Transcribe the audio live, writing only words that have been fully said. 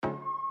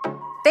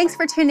Thanks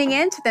for tuning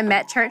in to the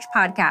Met Church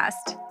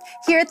podcast.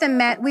 Here at the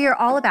Met, we are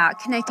all about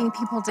connecting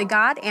people to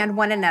God and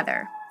one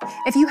another.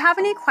 If you have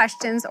any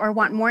questions or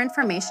want more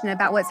information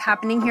about what's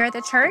happening here at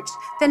the church,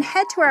 then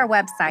head to our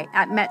website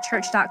at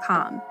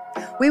metchurch.com.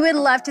 We would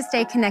love to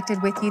stay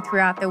connected with you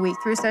throughout the week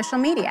through social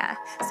media,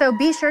 so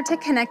be sure to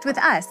connect with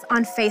us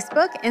on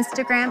Facebook,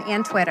 Instagram,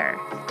 and Twitter.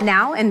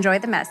 Now, enjoy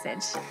the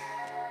message.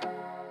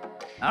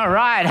 All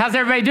right, how's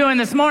everybody doing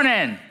this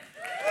morning?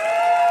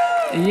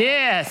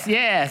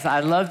 Yes,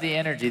 I love the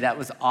energy. That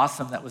was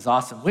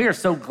awesome. We are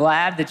so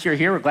glad that you're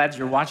here. We're glad that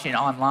you're watching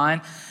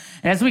online.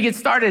 And as we get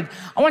started,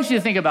 I want you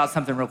to think about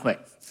something real quick.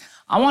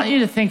 I want you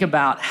to think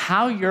about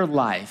how your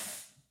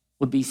life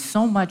would be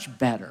so much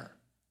better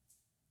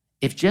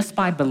if just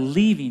by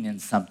believing in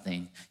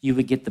something, you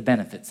would get the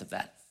benefits of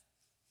that.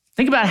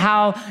 Think about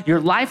how your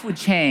life would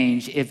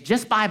change if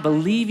just by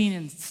believing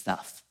in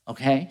stuff,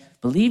 okay?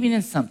 Believing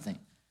in something,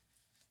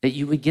 that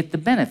you would get the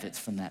benefits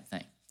from that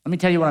thing. Let me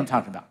tell you what I'm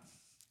talking about.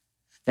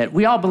 That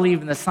we all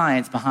believe in the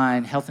science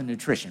behind health and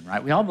nutrition,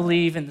 right? We all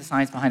believe in the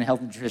science behind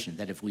health and nutrition,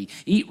 that if we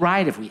eat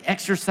right, if we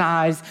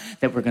exercise,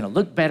 that we're gonna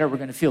look better, we're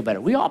gonna feel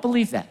better. We all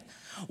believe that.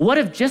 What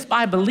if just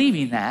by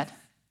believing that,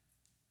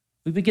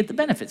 we would get the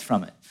benefits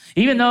from it?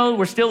 Even though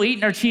we're still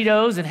eating our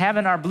Cheetos and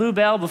having our Blue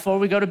Bell before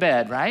we go to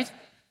bed, right?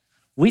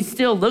 We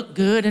still look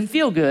good and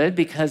feel good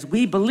because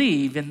we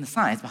believe in the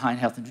science behind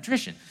health and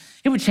nutrition.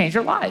 It would change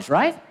our lives,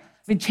 right?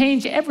 It would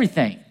change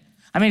everything.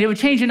 I mean, it would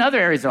change in other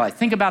areas of life.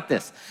 Think about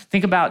this.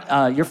 Think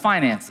about your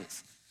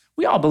finances.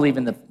 We all believe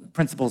in the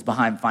principles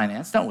behind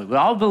finance, don't we? We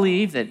all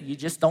believe that you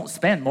just don't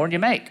spend more than you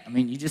make. I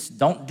mean, you just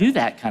don't do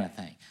that kind of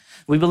thing.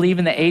 We believe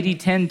in the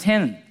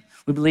 80-10-10.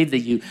 We believe that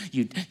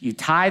you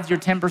tithe your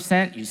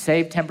 10%, you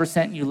save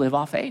 10%, and you live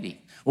off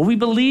 80. Well, we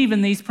believe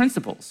in these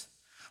principles.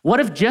 What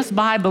if just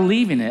by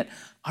believing it,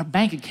 our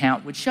bank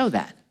account would show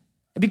that?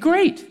 It'd be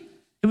great.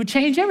 It would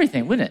change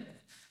everything, wouldn't it?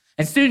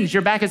 And students,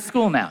 you're back at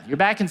school now. You're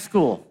back in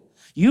school.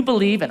 You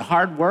believe in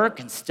hard work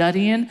and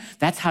studying,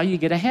 that's how you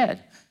get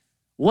ahead.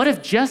 What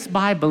if just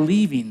by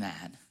believing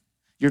that,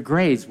 your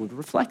grades would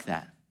reflect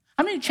that?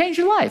 I mean, it'd change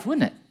your life,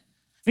 wouldn't it?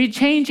 I mean, it'd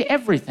change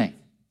everything.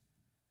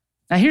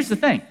 Now, here's the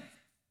thing.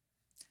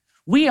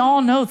 We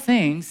all know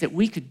things that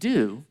we could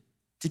do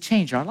to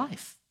change our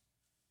life.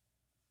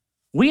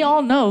 We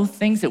all know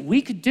things that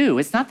we could do.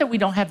 It's not that we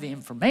don't have the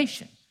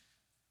information.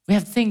 We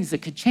have things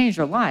that could change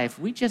our life.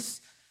 We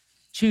just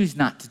choose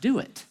not to do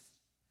it.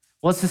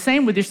 Well, it's the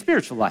same with your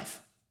spiritual life.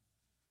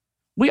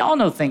 We all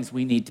know things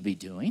we need to be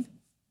doing.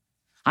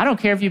 I don't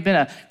care if you've been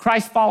a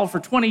Christ follower for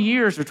 20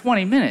 years or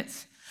 20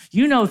 minutes.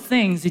 You know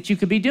things that you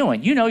could be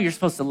doing. You know you're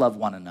supposed to love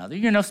one another.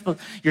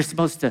 You're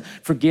supposed to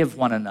forgive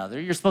one another.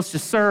 You're supposed to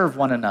serve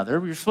one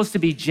another. You're supposed to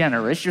be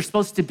generous. You're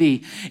supposed to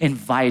be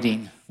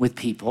inviting with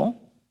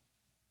people.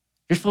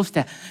 You're supposed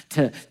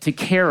to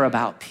care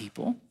about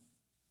people.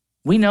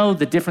 We know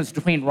the difference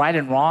between right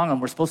and wrong,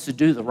 and we're supposed to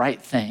do the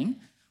right thing.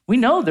 We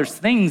know there's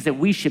things that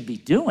we should be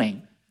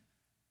doing.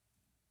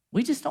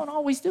 We just don't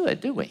always do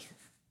it, do we?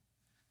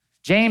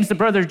 James, the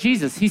brother of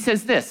Jesus, he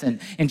says this in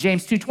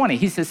James 2:20.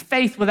 He says,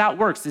 faith without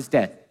works is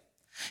dead.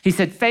 He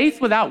said, faith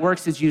without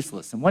works is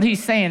useless. And what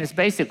he's saying is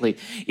basically,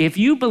 if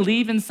you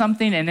believe in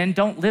something and then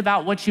don't live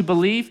out what you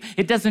believe,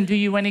 it doesn't do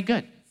you any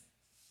good.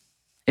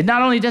 It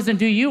not only doesn't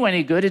do you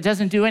any good, it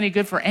doesn't do any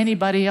good for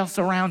anybody else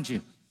around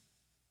you.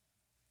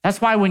 That's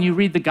why when you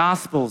read the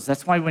Gospels,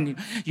 that's why when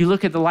you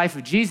look at the life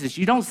of Jesus,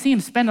 you don't see him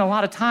spend a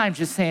lot of time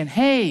just saying,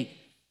 hey,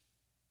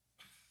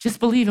 just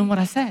believe in what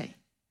I say.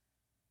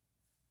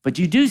 But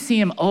you do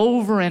see him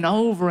over and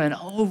over and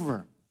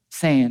over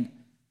saying,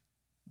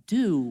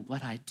 do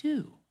what I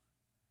do.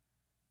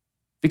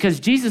 Because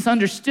Jesus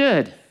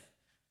understood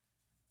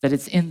that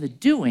it's in the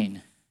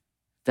doing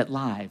that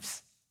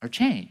lives are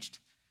changed.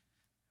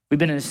 We've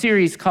been in a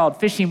series called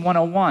Fishing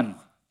 101.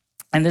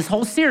 And this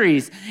whole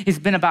series has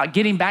been about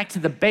getting back to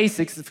the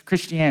basics of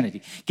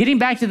Christianity, getting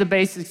back to the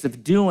basics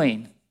of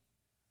doing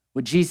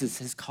what Jesus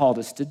has called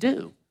us to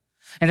do.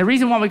 And the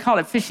reason why we call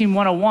it Fishing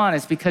 101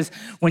 is because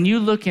when you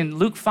look in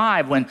Luke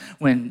 5,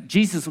 when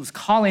Jesus was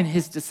calling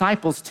his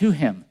disciples to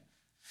him,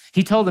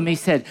 he told them, he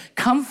said,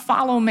 come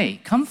follow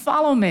me,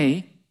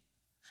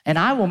 and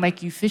I will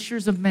make you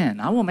fishers of men.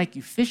 I will make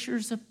you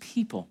fishers of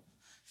people.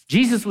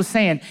 Jesus was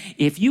saying,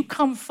 if you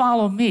come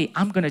follow me,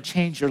 I'm gonna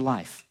change your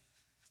life.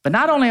 But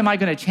not only am I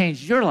gonna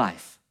change your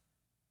life,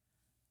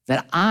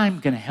 that I'm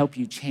gonna help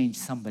you change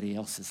somebody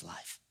else's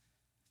life.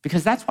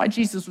 Because that's why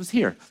Jesus was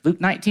here. Luke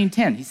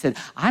 19:10, he said,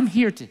 I'm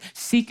here to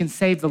seek and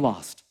save the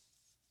lost.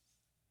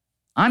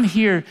 I'm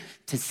here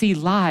to see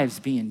lives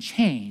being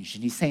changed.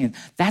 And he's saying,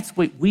 that's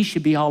what we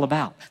should be all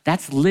about.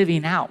 That's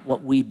living out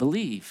what we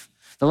believe.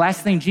 The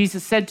last thing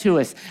Jesus said to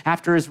us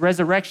after his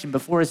resurrection,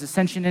 before his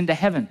ascension into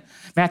heaven,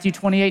 Matthew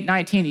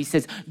 28:19, he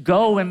says,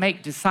 go and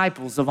make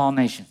disciples of all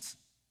nations.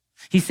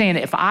 He's saying,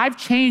 if I've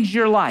changed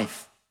your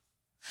life,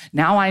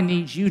 now I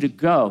need you to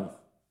go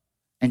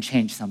and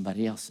change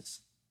somebody else's.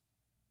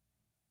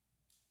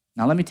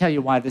 Now, let me tell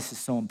you why this is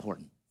so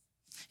important.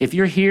 If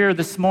you're here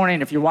this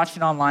morning, if you're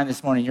watching online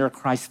this morning, you're a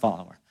Christ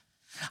follower.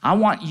 I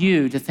want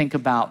you to think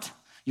about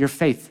your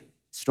faith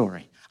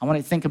story. I want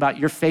you to think about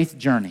your faith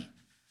journey.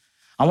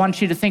 I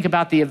want you to think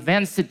about the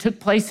events that took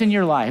place in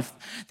your life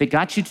that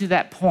got you to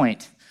that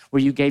point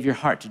where you gave your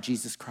heart to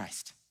Jesus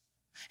Christ.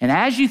 And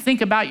as you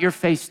think about your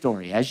faith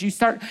story, as you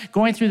start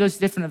going through those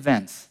different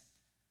events,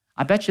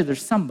 I bet you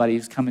there's somebody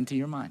who's come into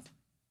your mind.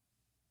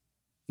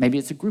 Maybe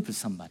it's a group of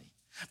somebody.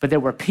 But there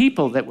were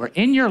people that were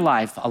in your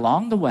life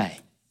along the way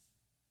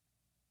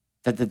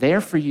that are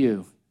there for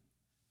you,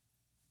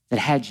 that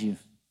had you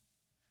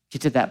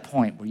get to that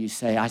point where you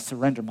say, I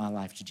surrender my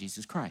life to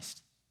Jesus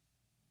Christ.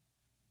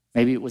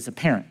 Maybe it was a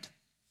parent.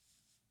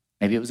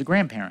 Maybe it was a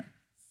grandparent.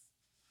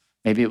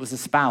 Maybe it was a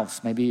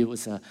spouse. Maybe it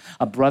was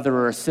a brother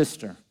or a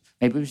sister.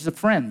 Maybe it was a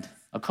friend,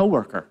 a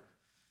coworker.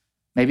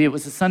 Maybe it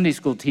was a Sunday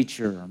school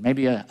teacher, or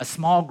maybe a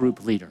small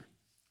group leader.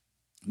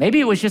 Maybe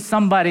it was just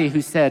somebody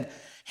who said,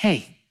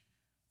 hey,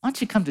 why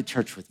don't you come to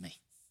church with me?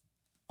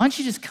 Why don't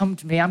you just come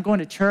to me? I'm going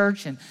to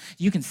church and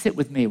you can sit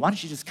with me. Why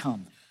don't you just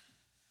come?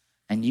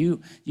 And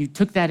you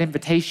took that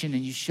invitation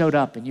and you showed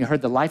up and you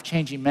heard the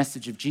life-changing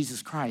message of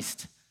Jesus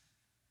Christ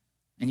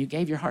and you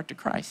gave your heart to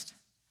Christ.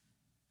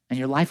 And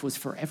your life was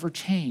forever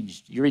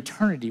changed. Your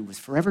eternity was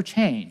forever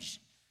changed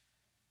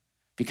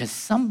because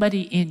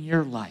somebody in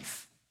your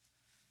life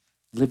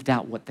lived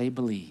out what they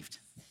believed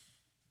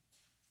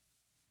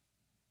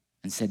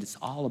and said it's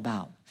all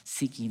about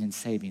seeking and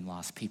saving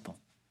lost people.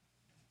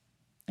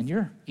 And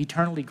you're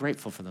eternally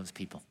grateful for those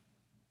people.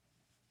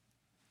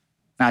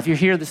 Now, if you're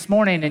here this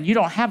morning and you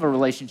don't have a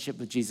relationship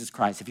with Jesus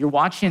Christ, if you're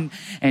watching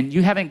and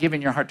you haven't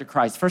given your heart to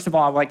Christ, first of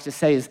all, I'd like to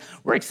say is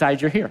we're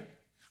excited you're here.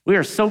 We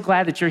are so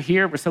glad that you're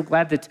here. We're so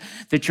glad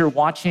that you're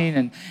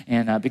watching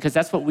and because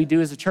that's what we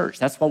do as a church.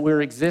 That's what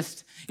we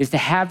exist, is to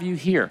have you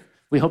here.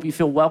 We hope you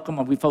feel welcome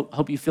and we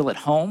hope you feel at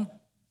home.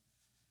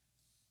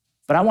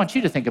 But I want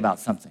you to think about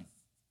something.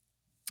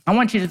 I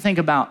want you to think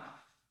about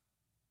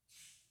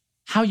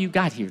how you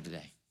got here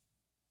today,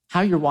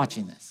 how you're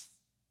watching this.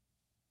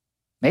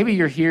 Maybe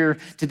you're here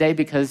today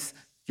because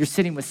you're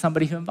sitting with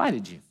somebody who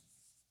invited you.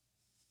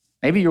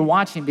 Maybe you're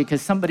watching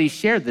because somebody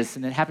shared this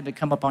and it happened to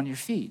come up on your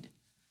feed.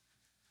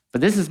 But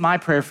this is my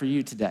prayer for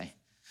you today,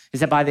 is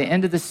that by the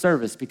end of this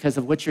service, because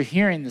of what you're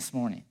hearing this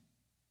morning,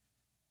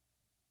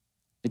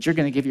 that you're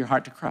going to give your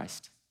heart to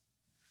Christ.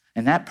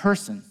 And that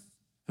person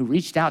who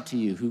reached out to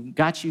you, who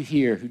got you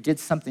here, who did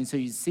something so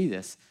you'd see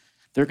this,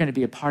 they're going to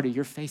be a part of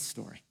your faith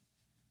story.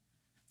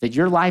 That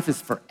your life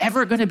is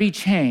forever going to be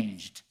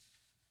changed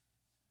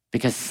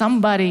because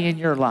somebody in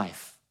your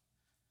life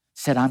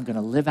said, I'm going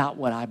to live out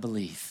what I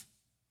believe,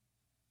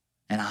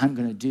 and I'm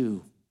going to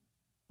do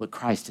what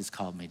Christ has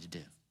called me to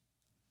do.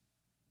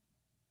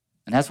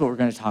 And that's what we're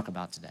going to talk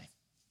about today.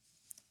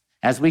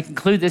 As we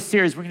conclude this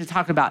series, we're going to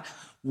talk about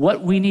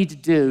what we need to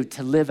do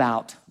to live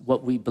out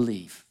what we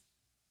believe.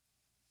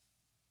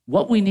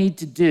 What we need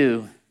to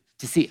do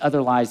to see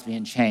other lives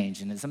being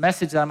changed. And it's a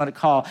message that I'm going to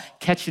call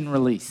catch and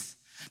release.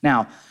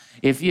 Now,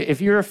 if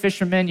you're a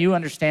fisherman, you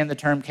understand the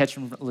term catch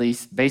and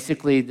release.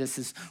 Basically, this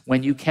is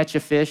when you catch a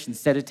fish,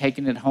 instead of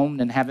taking it home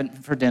and having it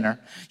for dinner,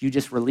 you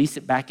just release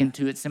it back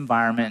into its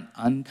environment,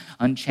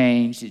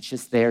 unchanged. It's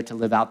just there to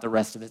live out the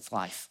rest of its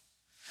life.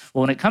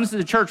 Well, when it comes to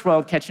the church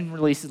world, catch and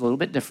release is a little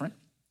bit different,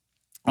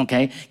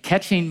 okay?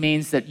 Catching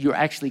means that you're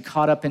actually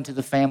caught up into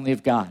the family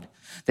of God,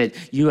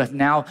 that you have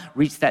now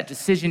reached that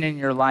decision in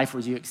your life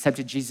where you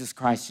accepted Jesus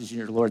Christ as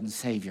your Lord and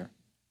Savior.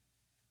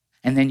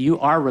 And then you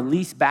are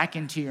released back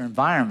into your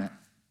environment,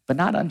 but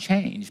not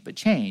unchanged, but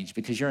changed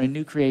because you're a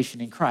new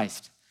creation in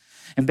Christ.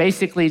 And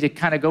basically, to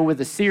kind of go with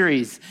the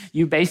series,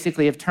 you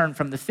basically have turned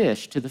from the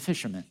fish to the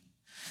fisherman,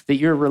 that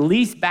you're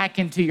released back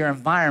into your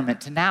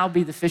environment to now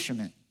be the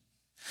fisherman,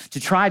 to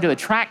try to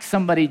attract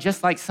somebody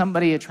just like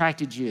somebody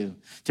attracted you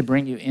to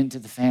bring you into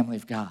the family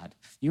of God.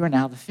 You are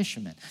now the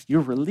fisherman.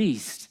 You're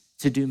released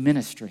to do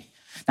ministry.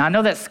 Now, I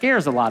know that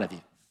scares a lot of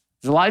you.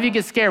 There's a lot of you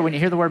get scared when you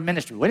hear the word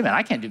ministry. Wait a minute,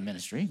 I can't do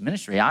ministry.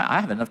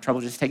 I have enough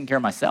trouble just taking care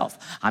of myself.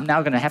 I'm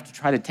now going to have to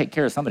try to take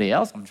care of somebody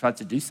else. I'm going to try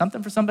to do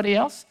something for somebody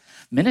else.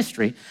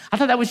 Ministry. I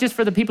thought that was just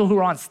for the people who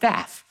are on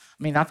staff.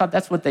 I mean, I thought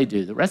that's what they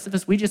do. The rest of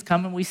us, we just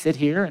come and we sit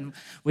here and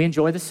we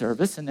enjoy the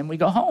service and then we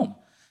go home.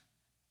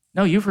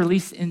 No, you've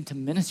released into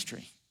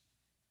ministry.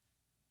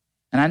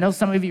 And I know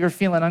some of you are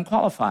feeling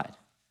unqualified,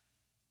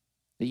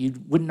 that you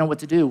wouldn't know what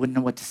to do, wouldn't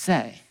know what to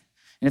say.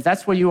 And if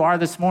that's where you are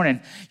this morning,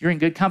 you're in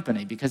good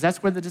company because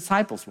that's where the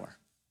disciples were.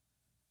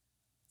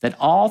 That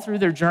all through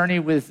their journey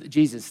with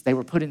Jesus, they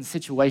were put in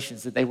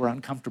situations that they were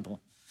uncomfortable.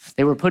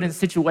 They were put in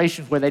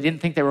situations where they didn't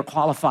think they were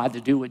qualified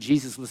to do what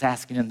Jesus was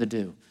asking them to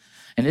do.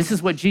 And this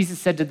is what Jesus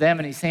said to them,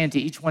 and he's saying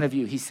to each one of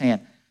you, he's saying,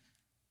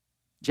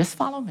 just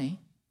follow me.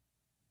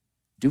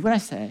 Do what I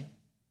say,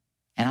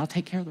 and I'll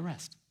take care of the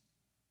rest.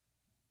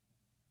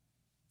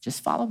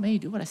 Just follow me,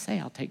 do what I say,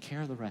 I'll take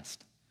care of the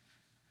rest.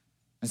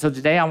 And so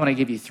today I want to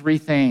give you 3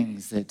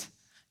 things that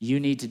you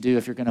need to do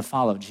if you're going to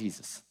follow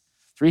Jesus.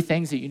 3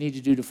 things that you need to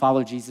do to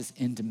follow Jesus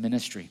into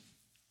ministry.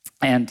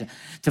 And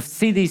to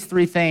see these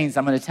 3 things,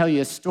 I'm going to tell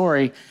you a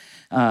story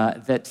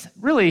that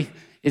really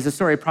is a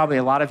story probably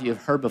a lot of you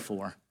have heard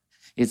before.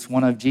 It's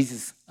one of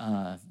Jesus'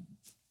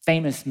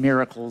 famous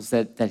miracles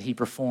that he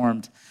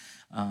performed.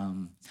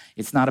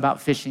 It's not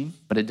about fishing,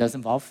 but it does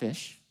involve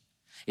fish.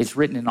 It's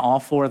written in all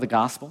four of the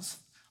Gospels.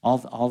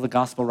 All the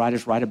gospel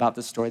writers write about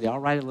this story. They all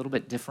write a little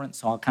bit different,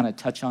 so I'll kind of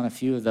touch on a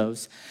few of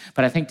those.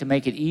 But I think to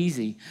make it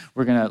easy,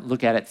 we're going to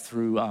look at it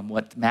through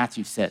what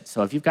Matthew said.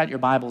 So if you've got your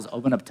Bibles,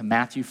 open up to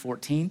Matthew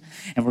 14,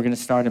 and we're going to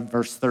start in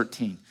verse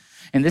 13.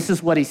 And this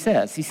is what he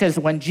says. He says,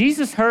 when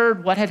Jesus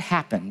heard what had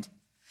happened,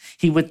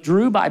 he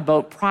withdrew by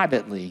boat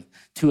privately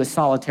to a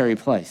solitary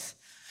place.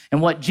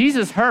 And what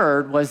Jesus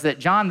heard was that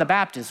John the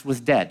Baptist was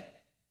dead.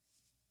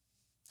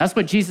 That's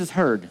what Jesus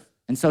heard.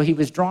 And so he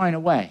was drawing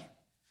away.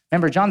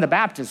 Remember, John the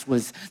Baptist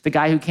was the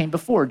guy who came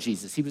before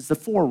Jesus. He was the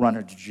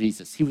forerunner to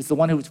Jesus. He was the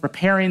one who was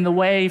preparing the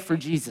way for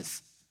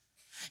Jesus.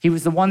 He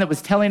was the one that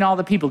was telling all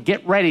the people,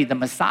 get ready, the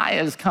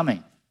Messiah is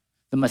coming.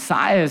 The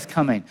Messiah is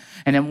coming.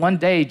 And then one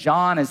day,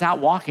 John is out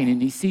walking and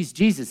he sees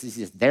Jesus. He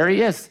says, there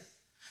he is.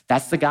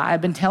 That's the guy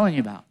I've been telling you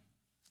about.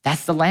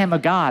 That's the Lamb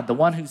of God, the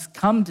one who's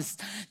come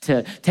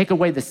to take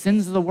away the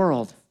sins of the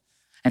world.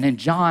 And then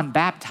John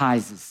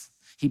baptizes.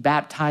 He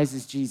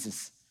baptizes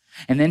Jesus.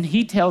 And then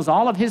he tells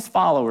all of his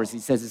followers, he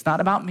says, it's not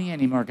about me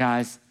anymore,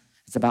 guys.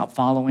 It's about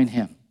following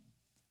him.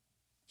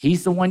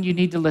 He's the one you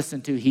need to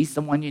listen to. He's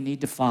the one you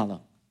need to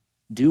follow.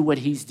 Do what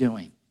he's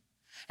doing.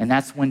 And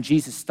that's when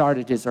Jesus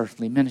started his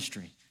earthly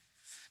ministry.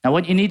 Now,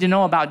 what you need to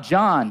know about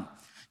John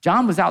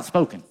was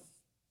outspoken.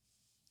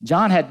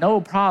 John had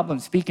no problem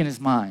speaking his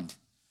mind.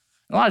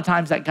 A lot of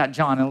times that got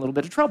John in a little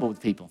bit of trouble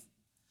with people.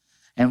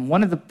 And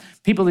one of the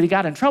people that he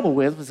got in trouble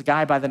with was a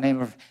guy by the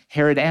name of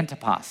Herod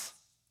Antipas.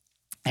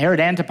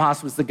 Herod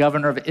Antipas was the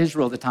governor of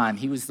Israel at the time.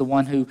 He was the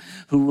one who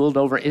ruled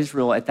over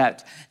Israel at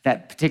that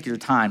particular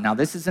time. Now,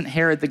 this isn't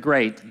Herod the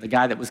Great, the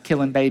guy that was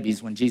killing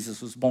babies when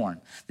Jesus was born.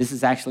 This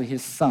is actually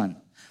his son.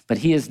 But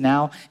he is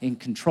now in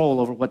control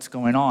over what's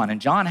going on.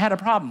 And John had a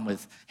problem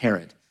with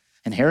Herod.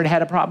 And Herod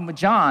had a problem with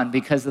John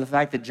because of the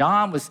fact that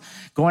John was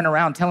going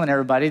around telling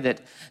everybody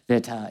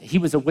that he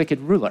was a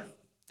wicked ruler,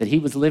 that he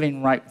was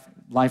living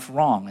life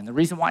wrong. And the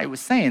reason why he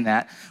was saying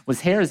that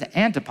was Herod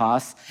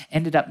Antipas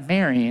ended up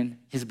marrying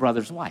his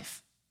brother's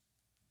wife.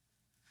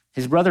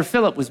 His brother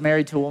Philip was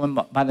married to a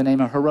woman by the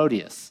name of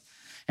Herodias.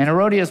 And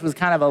Herodias was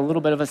kind of a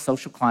little bit of a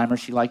social climber.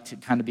 She liked to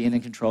kind of be in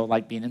control,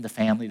 like being in the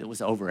family that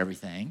was over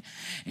everything.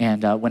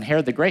 And when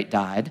Herod the Great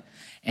died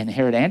and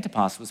Herod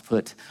Antipas was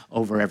put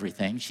over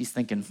everything, she's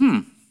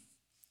thinking,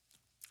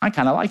 I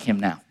kind of like him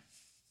now.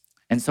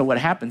 And so what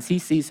happens, he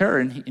sees her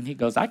and he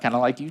goes, I kind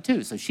of like you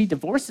too. So she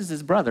divorces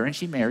his brother and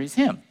she marries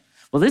him.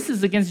 Well, this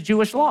is against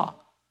Jewish law.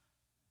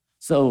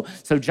 So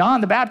John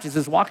the Baptist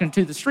is walking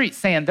through the streets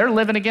saying they're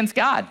living against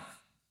God.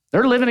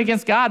 They're living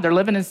against God. They're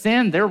living in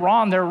sin. They're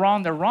wrong. They're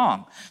wrong. They're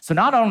wrong. So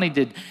not only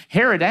did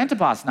Herod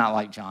Antipas not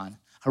like John,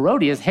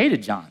 Herodias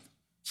hated John.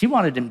 She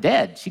wanted him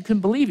dead. She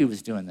couldn't believe he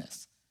was doing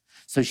this.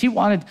 So she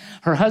wanted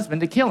her husband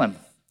to kill him.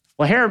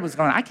 Well, Herod was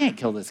going, I can't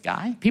kill this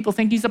guy. People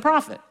think he's a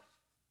prophet.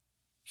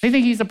 They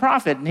think he's a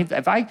prophet, and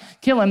if I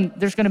kill him,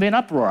 there's going to be an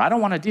uproar. I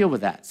don't want to deal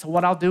with that. So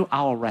what I'll do,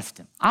 I'll arrest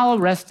him.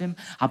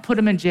 I'll put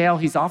him in jail.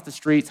 He's off the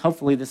streets.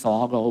 Hopefully this will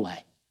all go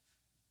away.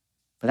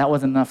 But that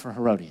wasn't enough for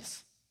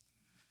Herodias.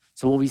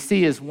 So what we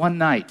see is one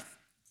night,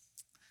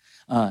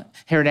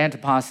 Herod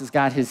Antipas has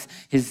got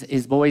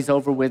his boys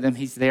over with him.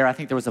 He's there. I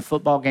think there was a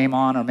football game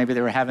on, or maybe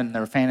they were having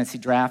their fantasy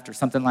draft or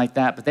something like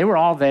that. But they were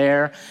all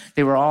there.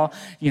 They were all,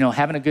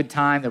 having a good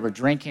time. They were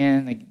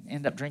drinking. They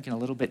ended up drinking a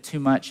little bit too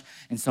much.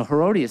 And so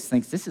Herodias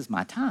thinks, this is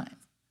my time.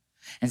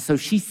 And so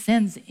she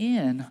sends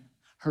in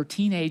her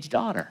teenage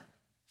daughter.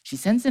 She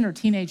sends in her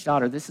teenage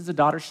daughter. This is a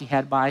daughter she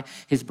had by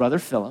his brother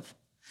Philip.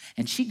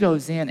 And she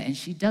goes in and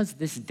she does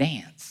this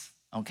dance,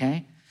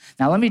 okay?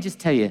 Now, let me just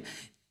tell you,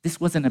 this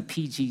wasn't a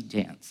PG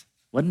dance.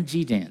 It wasn't a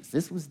G dance.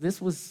 This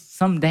was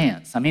some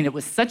dance. I mean, it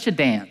was such a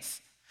dance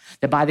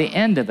that by the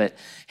end of it,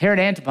 Herod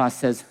Antipas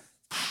says,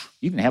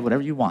 you can have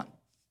whatever you want.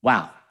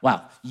 Wow.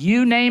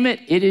 You name it,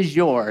 it is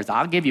yours.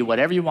 I'll give you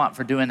whatever you want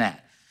for doing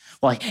that.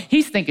 Well,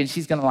 he's thinking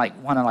she's going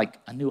to want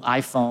a new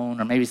iPhone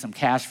or maybe some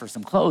cash for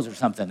some clothes or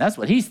something. That's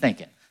what he's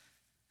thinking.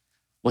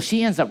 Well,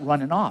 she ends up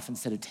running off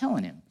instead of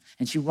telling him.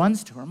 And she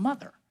runs to her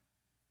mother.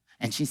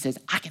 And she says,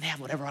 I can have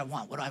whatever I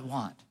want. What do I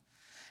want?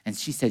 And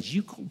she says,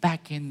 you go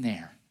back in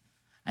there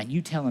and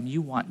you tell him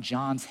you want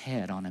John's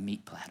head on a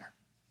meat platter.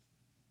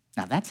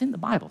 Now, that's in the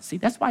Bible. See,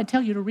 that's why I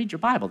tell you to read your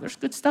Bible. There's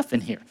good stuff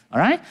in here, all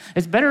right?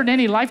 It's better than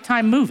any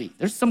Lifetime movie.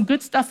 There's some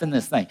good stuff in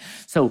this thing.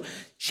 So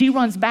she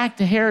runs back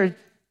to Herod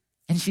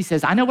and she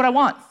says, I know what I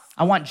want.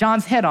 I want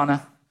John's head on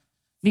a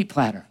meat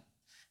platter.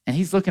 And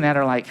he's looking at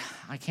her like,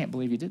 I can't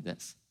believe you did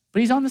this.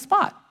 But he's on the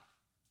spot.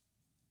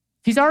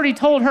 He's already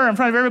told her in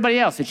front of everybody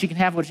else that she can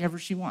have whatever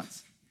she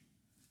wants.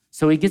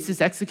 So he gets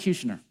this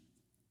executioner.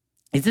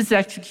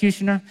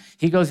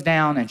 He goes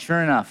down, and sure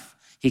enough,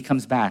 he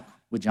comes back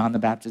with John the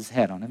Baptist's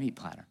head on a meat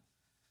platter.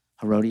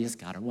 Herodias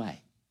got her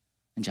way,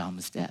 and John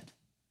was dead.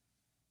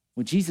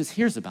 Well, Jesus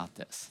hears about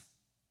this,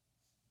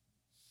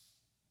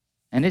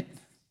 and it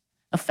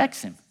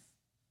affects him.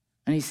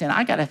 And he's saying,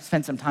 I got to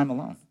spend some time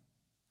alone.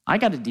 I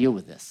got to deal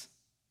with this.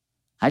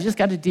 I just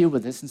got to deal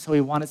with this. And so he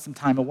wanted some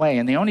time away.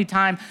 And the only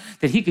time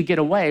that he could get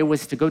away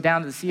was to go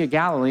down to the Sea of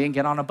Galilee and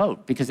get on a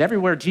boat, because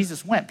everywhere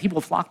Jesus went,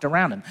 people flocked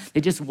around him.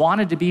 They just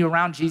wanted to be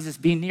around Jesus,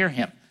 be near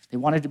him. They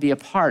wanted to be a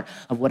part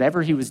of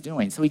whatever he was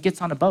doing. So he gets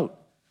on a boat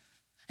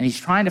and he's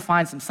trying to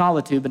find some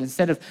solitude, but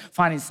instead of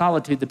finding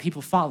solitude, the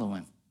people follow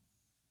him.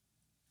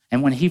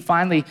 And when he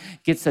finally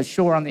gets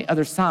ashore on the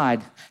other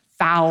side,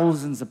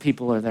 thousands of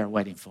people are there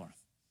waiting for him.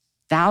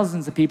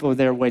 Thousands of people are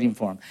there waiting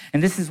for him.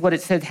 And this is what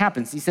it said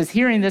happens. He says,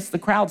 hearing this, the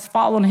crowds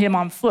followed him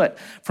on foot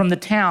from the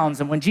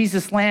towns. And when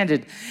Jesus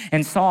landed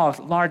and saw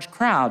a large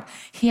crowd,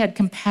 he had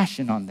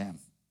compassion on them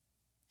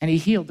and he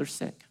healed their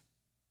sick.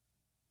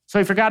 So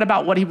he forgot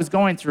about what he was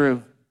going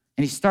through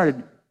and he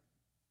started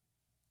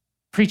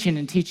preaching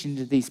and teaching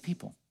to these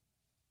people.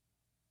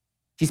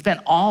 He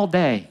spent all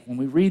day, when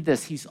we read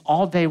this, he's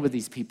all day with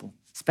these people,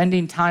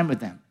 spending time with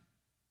them.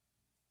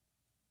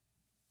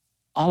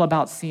 All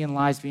about seeing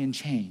lives being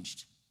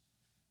changed.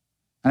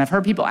 And I've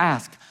heard people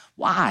ask,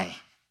 why?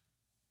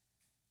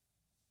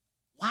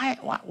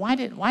 Why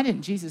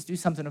didn't Jesus do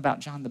something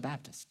about John the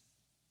Baptist?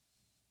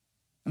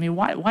 I mean,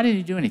 why didn't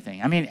he do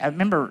anything? I mean, I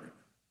remember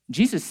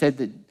Jesus said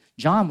that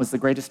John was the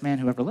greatest man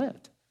who ever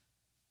lived.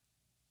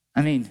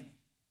 I mean,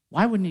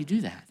 why wouldn't he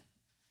do that?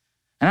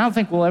 And I don't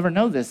think we'll ever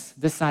know this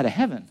side of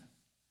heaven.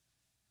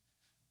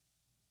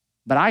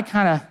 But I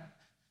kind of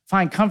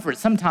find comfort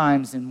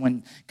sometimes in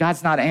when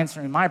God's not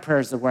answering my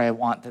prayers the way I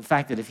want, the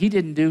fact that if he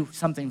didn't do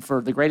something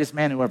for the greatest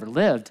man who ever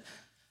lived,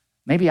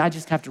 maybe I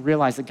just have to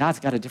realize that God's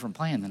got a different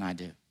plan than I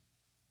do.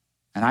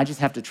 And I just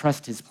have to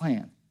trust his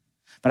plan.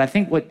 But I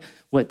think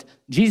what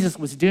Jesus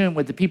was doing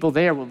with the people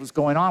there, what was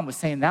going on, was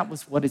saying that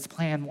was what his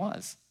plan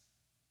was.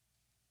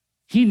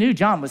 He knew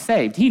John was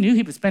saved. He knew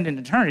he was spending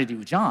eternity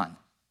with John.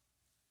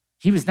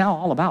 He was now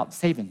all about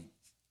saving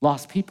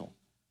lost people.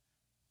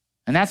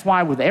 And that's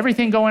why with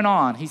everything going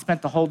on, he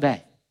spent the whole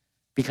day,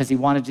 because he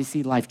wanted to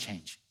see life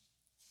change.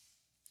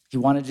 He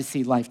wanted to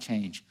see life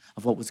change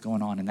of what was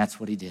going on, and that's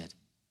what he did.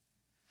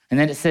 And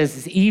then it says,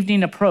 as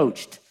evening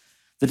approached,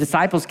 the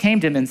disciples came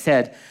to him and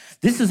said,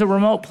 this is a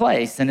remote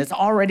place and it's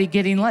already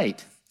getting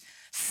late.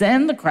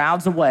 Send the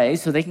crowds away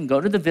so they can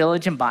go to the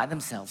village and buy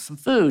themselves some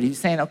food. He's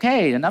saying,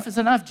 okay, enough is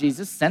enough,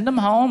 Jesus. Send them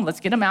home. Let's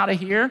get them out of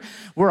here.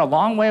 We're a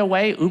long way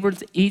away. Uber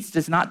Eats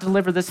does not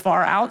deliver this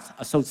far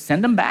out. So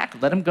send them back.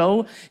 Let them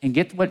go and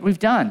get what we've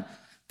done.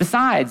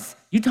 Besides,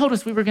 you told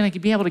us we were going to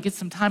be able to get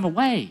some time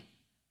away.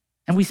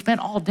 And we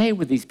spent all day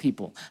with these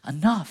people.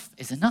 Enough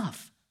is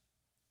enough.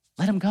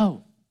 Let them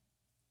go.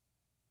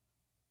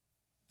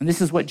 And this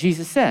is what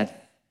Jesus said.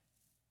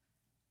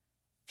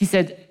 He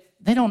said,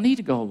 they don't need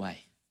to go away.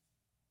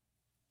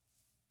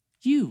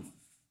 You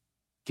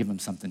give them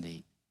something to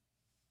eat.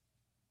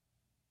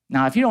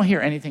 Now, if you don't hear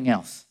anything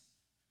else,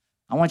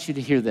 I want you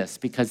to hear this,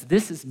 because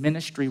this is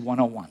ministry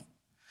 101.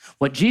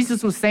 What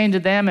Jesus was saying to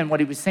them and what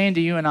he was saying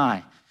to you and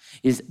I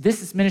is,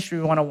 this is ministry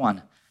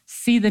 101.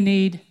 See the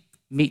need,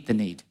 meet the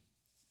need.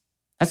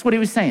 That's what he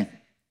was saying.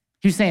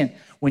 He was saying,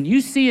 when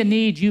you see a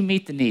need, you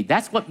meet the need.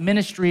 That's what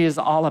ministry is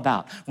all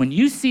about. When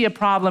you see a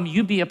problem,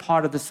 you be a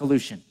part of the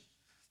solution.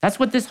 That's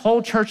what this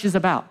whole church is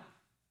about.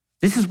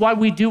 This is why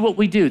we do what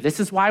we do.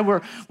 This is why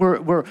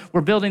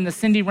we're building the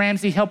Cindy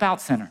Ramsey Help Out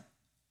Center.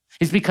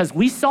 It's because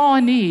we saw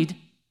a need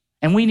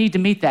and we need to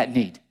meet that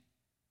need.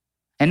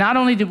 And not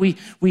only did we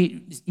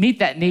meet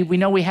that need, we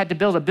know we had to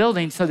build a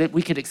building so that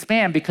we could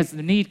expand, because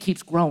the need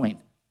keeps growing.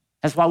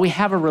 That's why we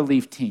have a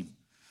relief team.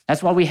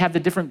 That's why we have the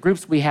different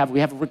groups we have. We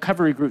have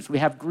recovery groups. We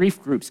have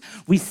grief groups.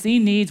 We see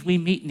needs, we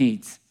meet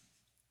needs.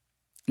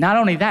 Not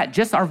only that,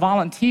 just our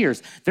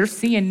volunteers, they're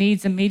seeing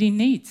needs and meeting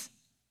needs.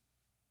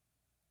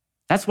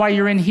 That's why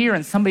you're in here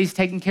and somebody's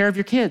taking care of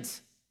your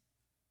kids.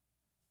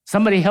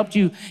 Somebody helped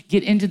you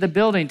get into the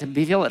building to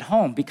feel at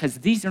home, because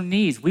these are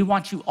needs. We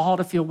want you all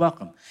to feel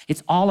welcome.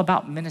 It's all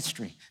about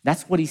ministry.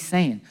 That's what he's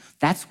saying.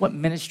 That's what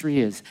ministry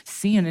is,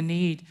 seeing a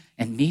need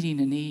and meeting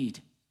a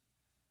need.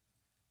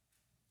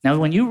 Now,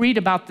 when you read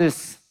about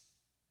this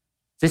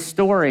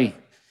story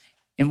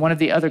in one of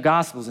the other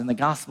Gospels, in the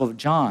Gospel of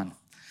John,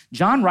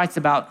 John writes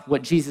about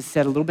what Jesus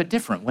said a little bit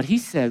different. What he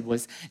said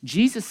was,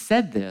 Jesus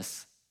said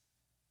this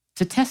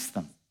to test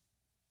them.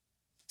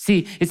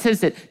 See, it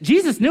says that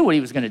Jesus knew what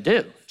he was going to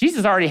do.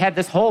 Jesus already had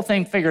this whole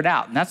thing figured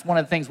out. And that's one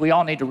of the things we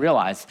all need to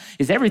realize,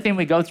 is everything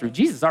we go through,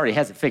 Jesus already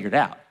has it figured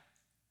out.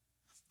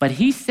 But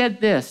he said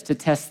this to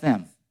test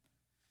them,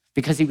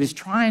 because he was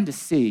trying to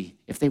see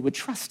if they would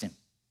trust him.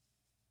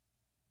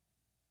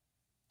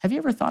 Have you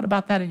ever thought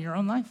about that in your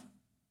own life?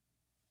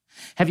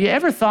 Have you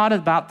ever thought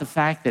about the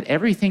fact that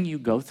everything you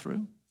go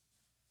through,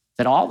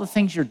 that all the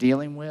things you're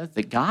dealing with,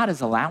 that God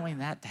is allowing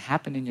that to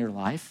happen in your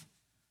life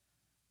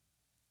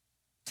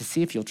to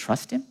see if you'll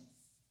trust him?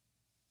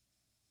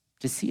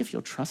 To see if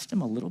you'll trust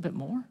him a little bit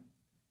more?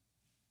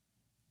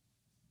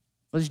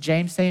 What does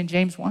James say in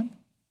James 1?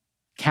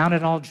 Count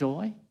it all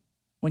joy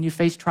when you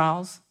face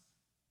trials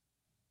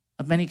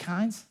of many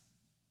kinds.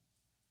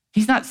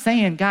 He's not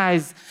saying,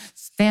 guys,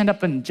 stand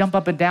up and jump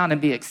up and down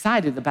and be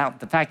excited about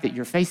the fact that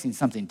you're facing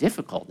something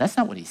difficult. That's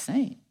not what he's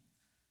saying.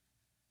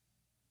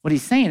 What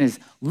he's saying is,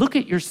 look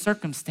at your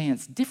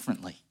circumstance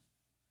differently.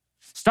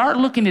 Start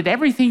looking at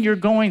everything you're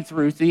going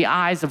through the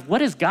eyes of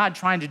what is God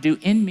trying to do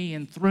in me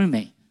and through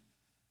me.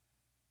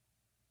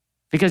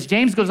 Because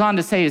James goes on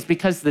to say, it's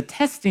because the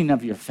testing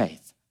of your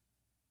faith.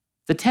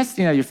 The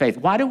testing of your faith.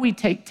 Why do we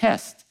take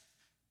tests?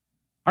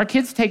 Our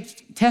kids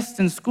take tests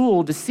in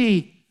school to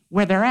see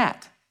where they're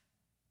at.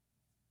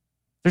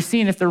 They're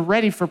seeing if they're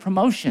ready for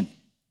promotion.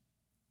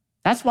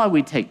 That's why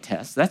we take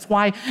tests. That's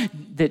why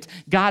that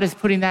God is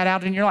putting that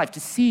out in your life, to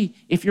see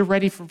if you're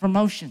ready for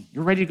promotion.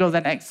 You're ready to go to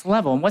that next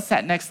level. And what's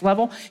that next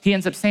level? He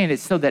ends up saying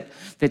it's so that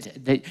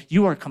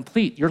you are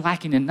complete. You're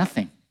lacking in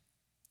nothing.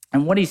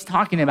 And what he's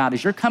talking about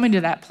is you're coming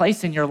to that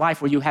place in your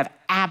life where you have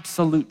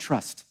absolute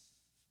trust.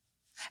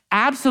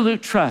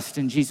 Absolute trust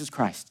in Jesus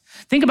Christ.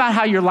 Think about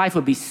how your life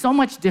would be so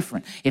much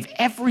different if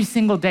every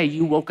single day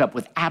you woke up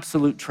with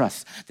absolute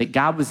trust that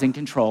God was in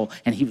control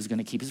and he was going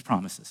to keep his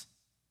promises.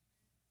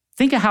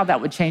 Think of how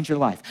that would change your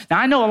life. Now,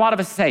 I know a lot of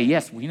us say,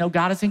 yes, we know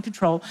God is in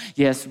control.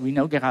 Yes, we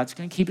know God's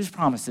going to keep his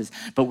promises,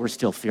 but we're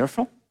still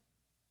fearful.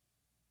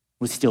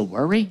 We still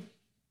worry.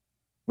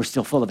 We're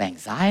still full of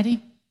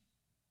anxiety.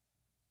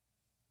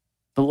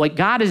 But what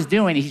God is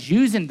doing, he's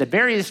using the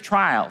various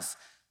trials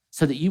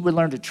so that you would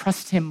learn to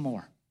trust him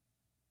more.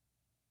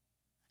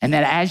 And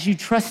that as you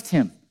trust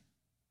him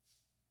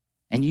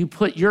and you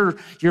put your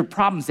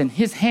problems in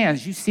his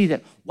hands, you see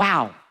that,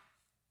 wow,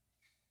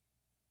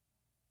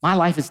 my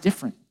life is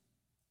different.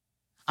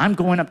 I'm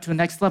going up to a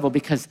next level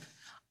because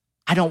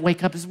I don't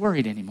wake up as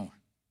worried anymore.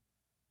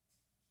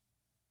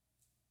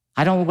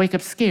 I don't wake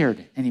up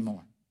scared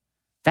anymore.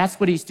 That's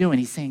what he's doing.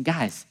 He's saying,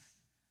 guys,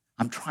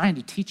 I'm trying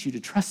to teach you to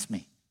trust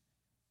me.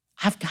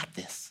 I've got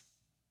this.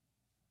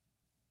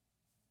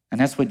 And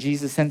that's what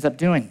Jesus ends up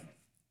doing.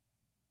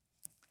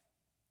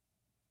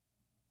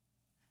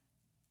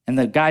 And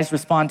the guys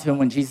respond to him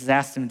when Jesus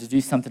asked him to do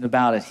something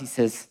about it. He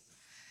says,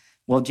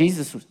 well,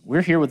 Jesus,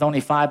 we're here with only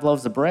 5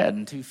 loaves of bread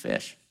and 2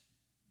 fish.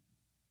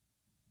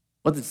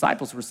 What the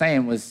disciples were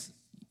saying was,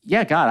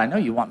 yeah, God, I know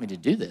you want me to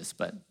do this,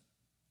 but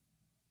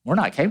we're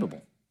not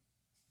capable.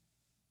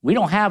 We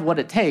don't have what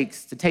it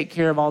takes to take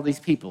care of all these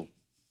people.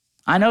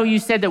 I know you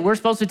said that we're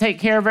supposed to take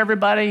care of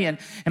everybody and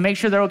make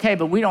sure they're okay,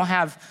 but we don't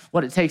have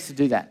what it takes to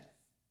do that.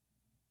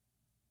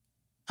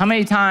 How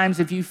many times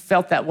have you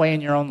felt that way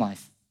in your own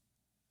life?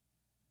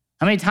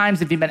 How many times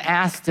have you been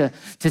asked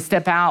to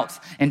step out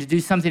and to do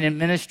something in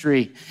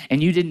ministry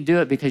and you didn't do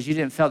it because you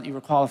didn't felt you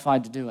were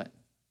qualified to do it?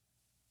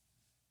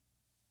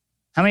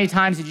 How many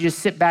times did you just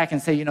sit back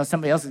and say, you know,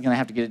 somebody else is going to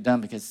have to get it done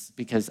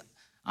because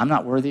I'm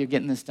not worthy of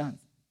getting this done?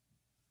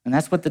 And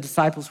that's what the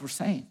disciples were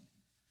saying.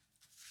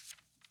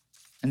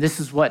 And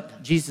this is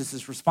what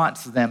Jesus'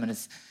 response to them, and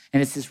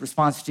it's his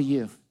response to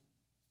you.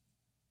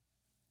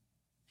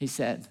 He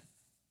said,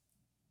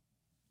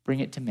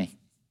 bring it to me.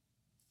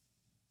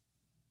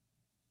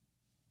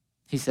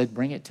 He said,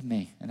 bring it to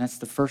me. And that's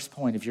the first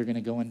point if you're going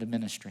to go into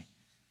ministry,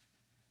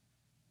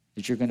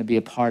 that you're going to be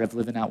a part of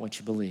living out what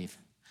you believe.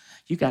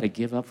 You got to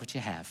give up what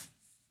you have.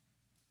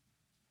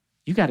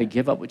 You got to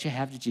give up what you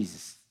have to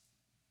Jesus.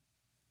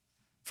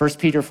 1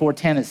 Peter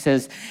 4:10, it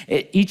says,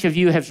 each of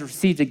you has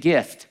received a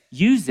gift.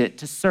 Use it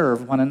to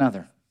serve one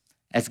another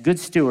as good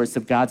stewards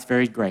of God's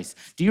varied grace.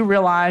 Do you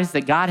realize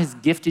that God has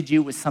gifted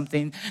you with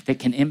something that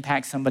can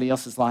impact somebody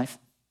else's life?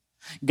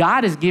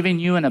 God is giving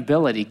you an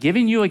ability,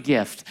 giving you a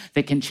gift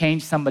that can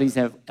change somebody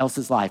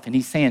else's life. And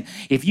he's saying,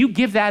 if you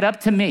give that up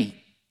to me,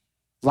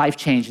 life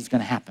change is going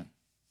to happen.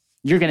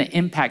 You're going to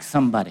impact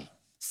somebody.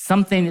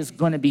 Something is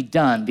going to be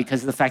done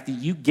because of the fact that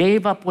you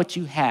gave up what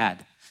you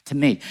had to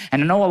me.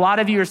 And I know a lot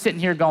of you are sitting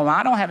here going,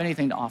 I don't have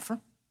anything to offer.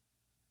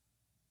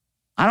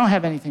 I don't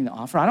have anything to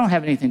offer. I don't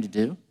have anything to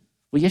do.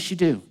 Well, yes, you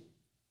do.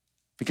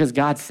 Because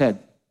God said,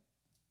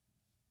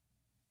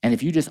 and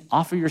if you just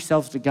offer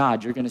yourselves to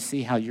God, you're going to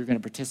see how you're going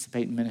to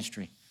participate in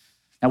ministry.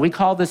 Now, we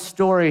call this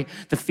story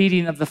the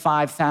feeding of the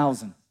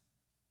 5,000.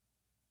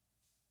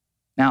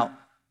 Now,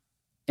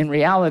 in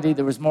reality,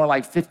 there was more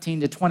like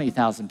 15 to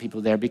 20,000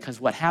 people there because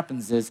what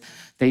happens is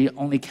they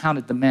only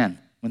counted the men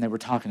when they were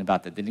talking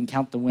about that. They didn't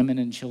count the women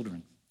and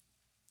children.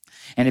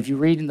 And if you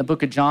read in the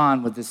book of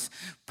John with this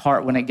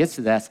part, when it gets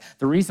to that,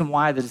 the reason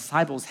why the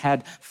disciples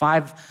had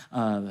 5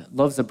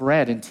 loaves of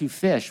bread and 2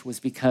 fish was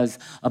because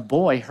a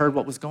boy heard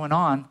what was going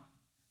on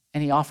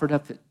and he offered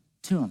up it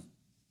to him.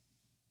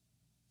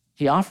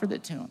 He offered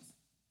it to him.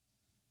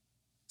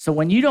 So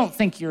when you don't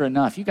think you're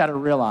enough, you got to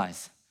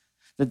realize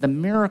that the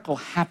miracle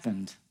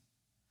happened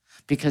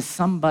because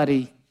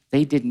somebody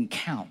they didn't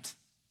count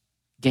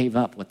gave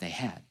up what they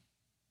had.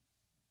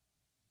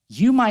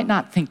 You might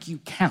not think you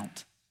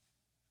count,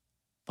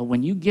 but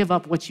when you give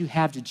up what you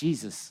have to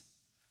Jesus,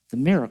 the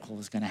miracle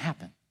is going to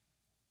happen.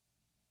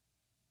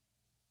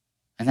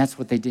 And that's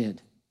what they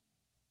did.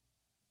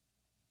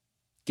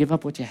 Give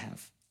up what you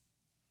have.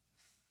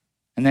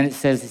 And then it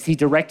says, as he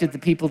directed the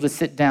people to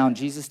sit down,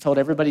 Jesus told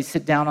everybody to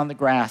sit down on the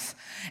grass.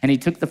 And he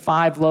took the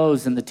 5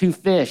 loaves and the 2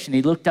 fish, and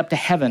he looked up to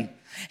heaven,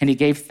 and he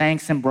gave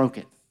thanks and broke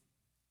it.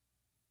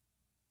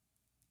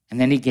 And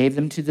then he gave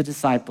them to the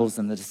disciples,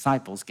 and the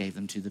disciples gave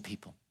them to the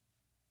people.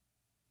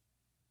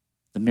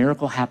 The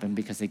miracle happened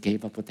because they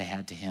gave up what they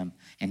had to him.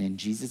 And in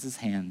Jesus'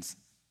 hands,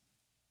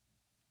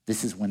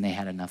 this is when they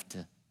had enough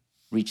to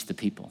reach the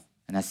people.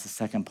 And that's the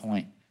second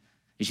point,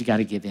 is you got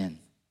to give in.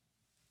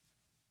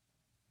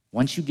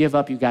 Once you give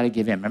up, you got to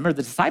give in. Remember,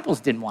 the disciples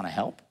didn't want to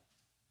help.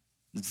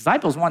 The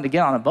disciples wanted to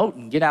get on a boat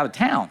and get out of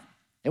town.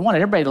 They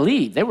wanted everybody to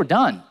leave. They were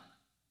done.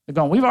 They're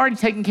going, we've already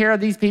taken care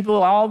of these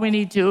people. All we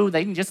need to,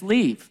 they can just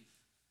leave.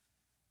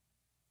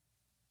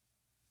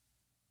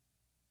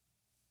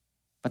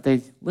 But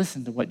they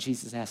listened to what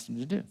Jesus asked them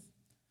to do.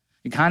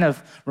 It kind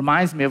of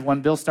reminds me of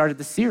when Bill started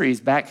the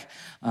series back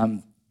a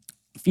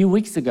few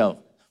weeks ago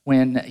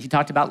when he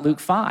talked about Luke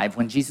 5,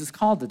 when Jesus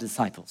called the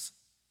disciples.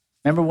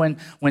 Remember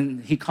when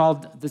he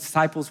called the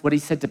disciples, what he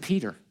said to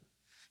Peter?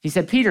 He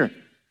said, Peter,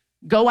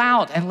 go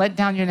out and let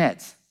down your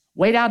nets.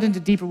 Wade out into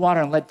deeper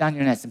water and let down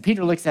your nets. And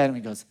Peter looks at him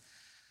and goes,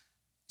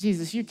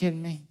 Jesus, you're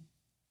kidding me.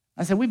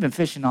 I said, we've been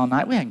fishing all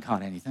night. We hadn't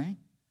caught anything.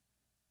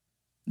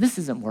 This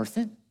isn't worth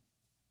it.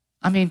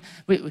 I mean,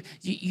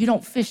 you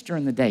don't fish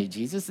during the day,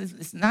 Jesus.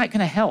 It's not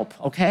going to help,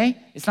 okay?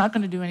 It's not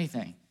going to do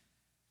anything.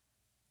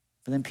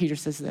 But then Peter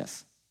says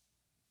this.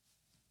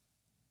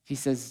 He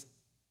says,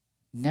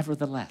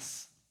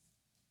 nevertheless,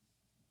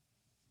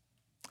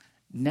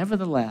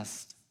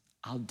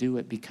 I'll do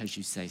it because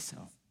you say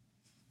so.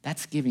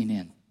 That's giving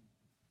in.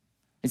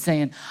 It's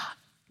saying,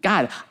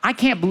 God, I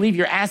can't believe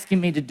you're asking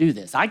me to do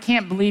this. I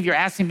can't believe you're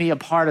asking me a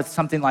part of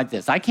something like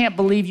this. I can't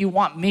believe you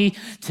want me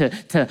to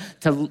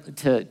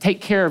take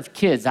care of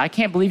kids. I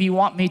can't believe you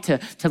want me to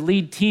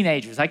lead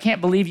teenagers. I can't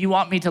believe you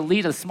want me to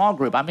lead a small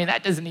group. I mean,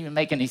 that doesn't even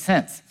make any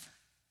sense.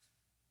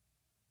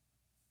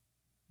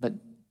 But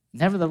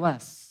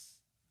nevertheless,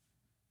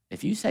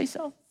 if you say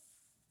so,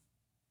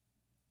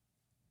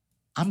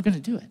 I'm going to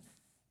do it.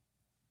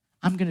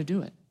 I'm going to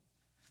do it.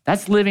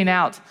 That's living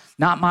out,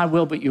 not my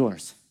will, but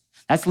yours.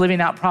 That's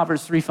living out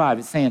Proverbs 3:5.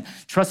 It's saying,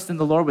 trust in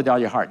the Lord with all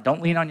your heart.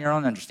 Don't lean on your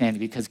own understanding,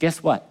 because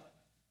guess what?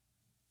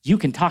 You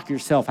can talk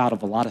yourself out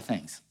of a lot of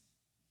things.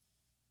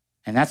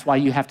 And that's why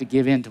you have to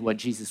give in to what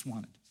Jesus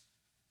wanted.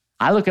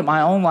 I look at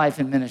my own life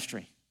in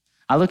ministry.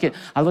 I look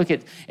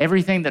at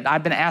everything that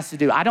I've been asked to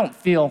do. I don't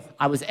feel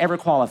I was ever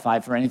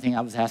qualified for anything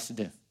I was asked to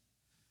do.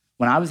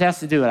 When I was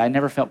asked to do it, I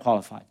never felt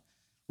qualified.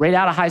 Right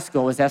out of high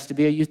school, I was asked to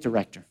be a youth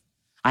director.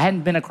 I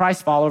hadn't been a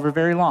Christ follower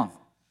very long.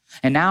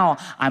 And now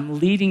I'm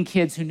leading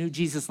kids who knew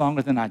Jesus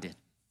longer than I did.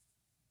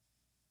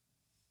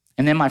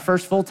 And then my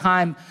first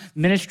full-time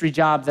ministry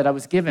job that I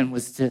was given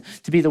was to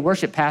be the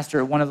worship pastor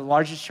at one of the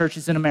largest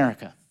churches in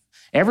America.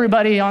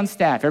 Everybody on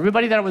staff,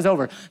 everybody that I was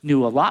over,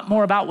 knew a lot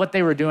more about what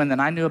they were doing than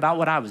I knew about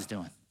what I was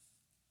doing.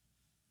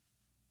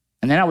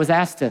 And then I was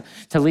asked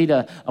to lead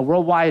a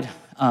worldwide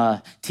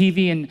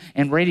TV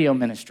and radio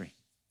ministry.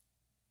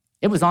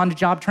 It was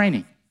on-the-job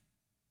training.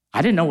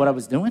 I didn't know what I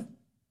was doing.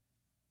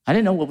 I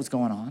didn't know what was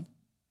going on.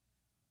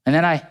 And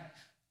then I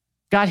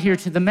got here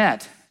to the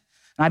Met,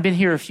 and I've been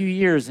here a few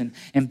years, and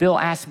Bill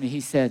asked me,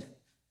 he said,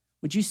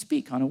 would you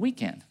speak on a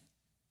weekend?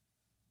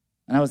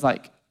 And I was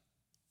like,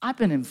 I've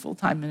been in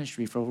full-time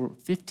ministry for over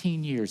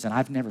 15 years, and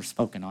I've never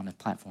spoken on a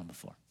platform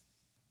before.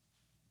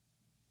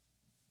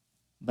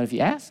 But if you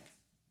ask,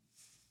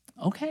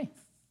 okay,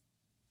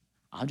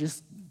 I'll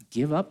just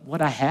give up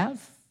what I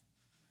have,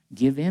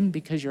 give in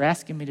because you're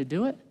asking me to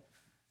do it,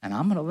 and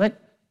I'm going to let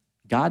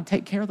God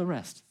take care of the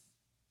rest.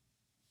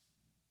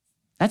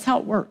 That's how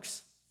it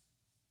works.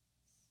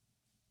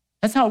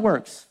 That's how it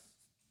works.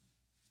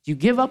 You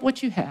give up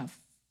what you have.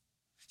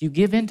 You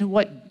give into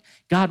what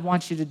God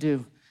wants you to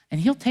do, and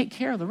he'll take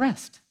care of the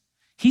rest.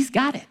 He's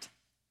got it.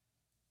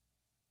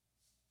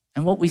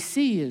 And what we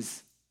see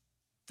is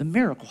the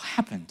miracle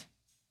happened.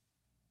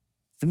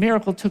 The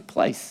miracle took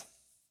place.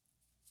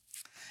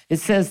 It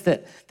says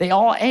that they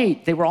all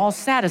ate. They were all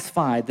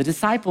satisfied. The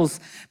disciples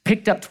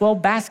picked up 12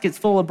 baskets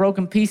full of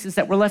broken pieces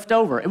that were left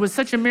over. It was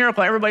such a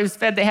miracle. Everybody was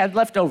fed. They had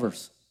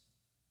leftovers.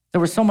 There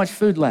was so much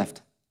food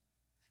left.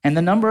 And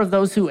the number of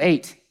those who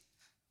ate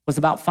was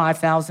about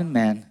 5,000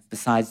 men,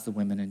 besides the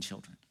women and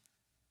children.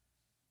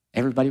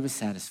 Everybody was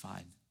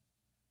satisfied.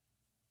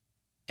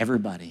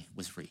 Everybody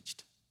was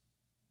reached.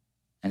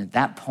 And at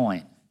that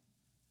point,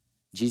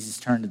 Jesus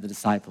turned to the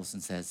disciples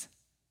and says,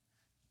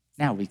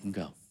 now we can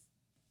go.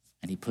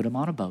 And he put them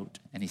on a boat,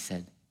 and he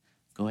said,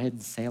 go ahead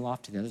and sail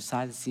off to the other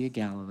side of the Sea of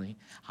Galilee.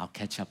 I'll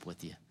catch up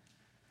with you.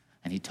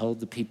 And he told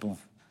the people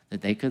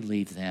that they could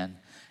leave then,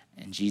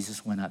 and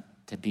Jesus went up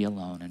to be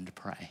alone and to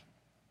pray.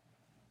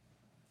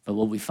 But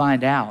what we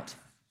find out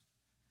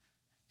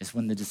is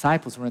when the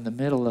disciples were in the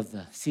middle of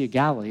the Sea of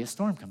Galilee, a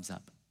storm comes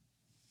up.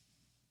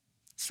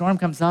 A storm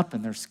comes up,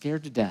 and they're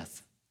scared to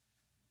death.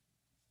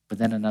 But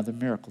then another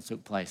miracle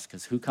took place,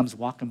 because who comes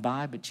walking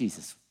by but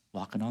Jesus,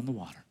 walking on the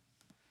water?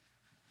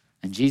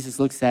 And Jesus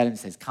looks at him and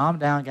says, calm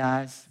down,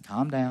 guys,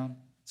 calm down.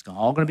 It's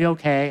all going to be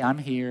okay. I'm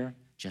here.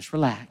 Just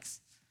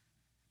relax.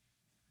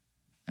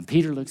 And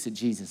Peter looks at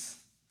Jesus,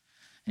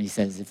 and he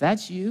says, if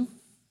that's you,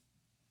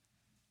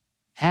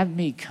 have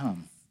me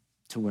come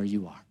to where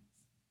you are.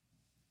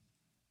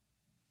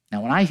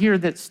 Now, when I hear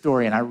that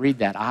story and I read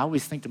that, I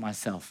always think to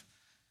myself,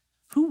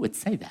 who would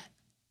say that?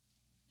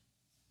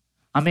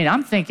 I mean,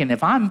 I'm thinking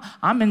if I'm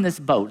in this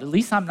boat, at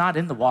least I'm not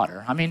in the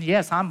water. I mean,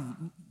 yes,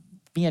 I'm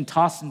being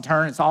tossed and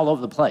turned. It's all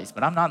over the place,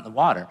 but I'm not in the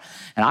water.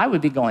 And I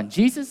would be going,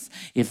 Jesus,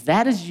 if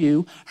that is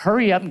you,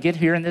 hurry up and get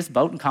here in this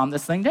boat and calm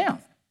this thing down.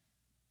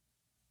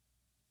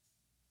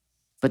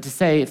 But to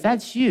say, if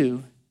that's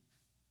you,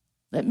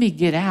 let me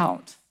get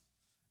out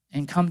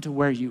and come to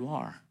where you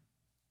are.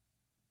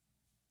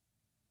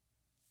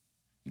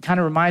 It kind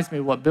of reminds me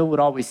of what Bill would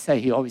always say.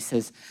 He always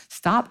says,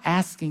 stop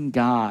asking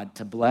God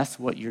to bless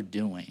what you're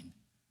doing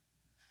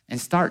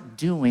and start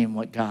doing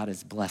what God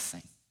is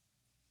blessing.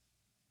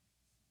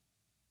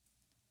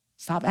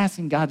 Stop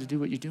asking God to do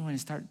what you're doing and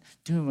start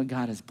doing what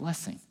God is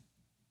blessing.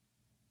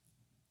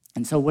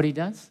 And so what he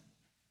does,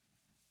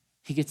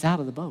 he gets out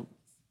of the boat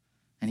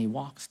and he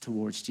walks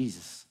towards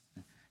Jesus.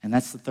 And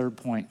that's the third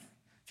point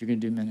if you're going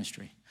to do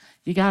ministry.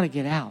 You got to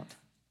get out.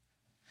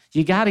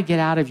 You got to get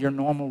out of your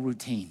normal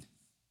routine.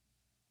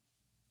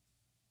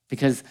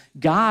 Because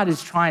God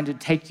is trying to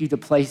take you to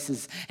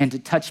places and to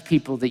touch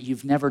people that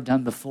you've never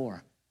done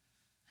before.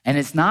 And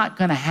it's not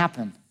going to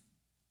happen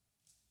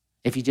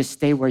if you just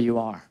stay where you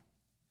are.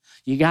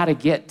 You got to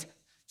get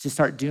to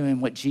start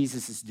doing what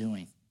Jesus is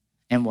doing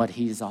and what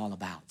he is all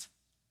about.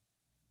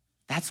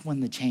 That's when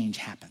the change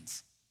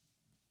happens.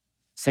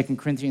 2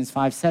 Corinthians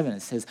 5:7,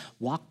 it says,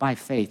 walk by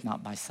faith,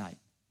 not by sight.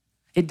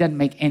 It doesn't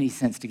make any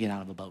sense to get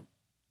out of a boat.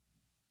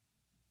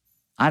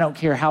 I don't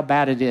care how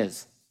bad it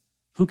is.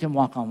 Who can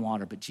walk on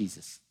water but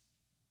Jesus?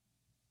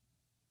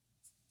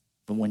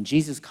 But when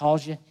Jesus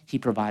calls you, he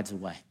provides a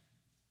way.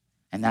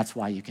 And that's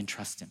why you can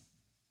trust him.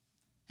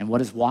 And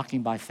what is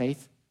walking by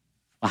faith?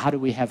 Well, how do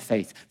we have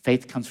faith?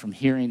 Faith comes from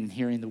hearing and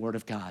hearing the word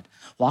of God.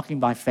 Walking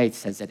by faith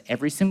says that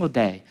every single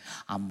day,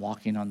 I'm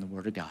walking on the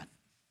word of God.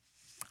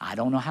 I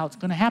don't know how it's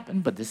going to happen,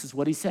 but this is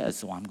what he says,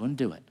 so I'm going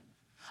to do it.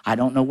 I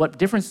don't know what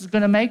difference it's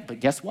going to make, but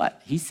guess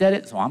what? He said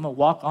it, so I'm going to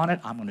walk on it.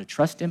 I'm going to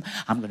trust him.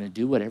 I'm going to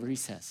do whatever he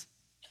says.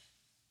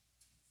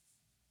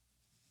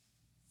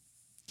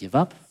 Give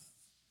up,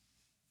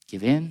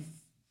 give in,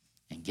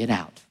 and get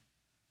out.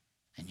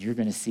 And you're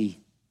going to see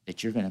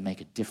that you're going to make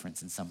a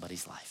difference in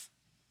somebody's life.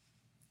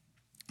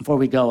 Before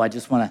we go, I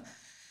just want to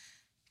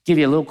give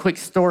you a little quick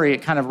story.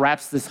 It kind of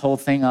wraps this whole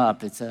thing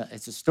up. It's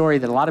a story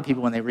that a lot of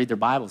people, when they read their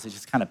Bibles, they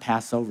just kind of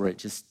pass over it.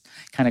 Just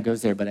kind of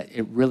goes there, but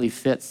it really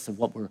fits to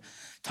what we're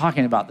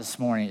talking about this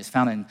morning. It's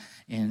found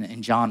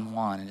in John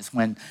 1, and it's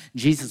when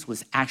Jesus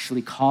was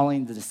actually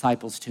calling the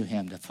disciples to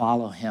him, to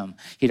follow him.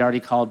 He'd already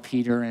called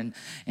Peter and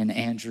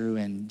Andrew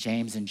and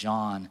James and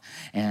John,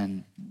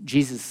 and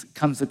Jesus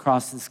comes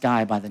across this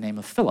guy by the name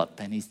of Philip,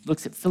 and he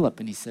looks at Philip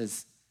and he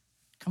says,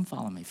 come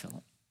follow me,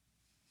 Philip.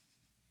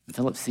 And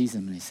Philip sees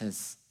him and he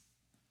says,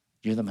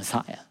 you're the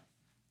Messiah.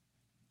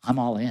 I'm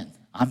all in.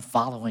 I'm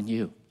following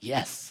you.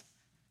 Yes.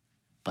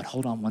 But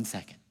hold on one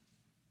second.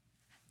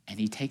 And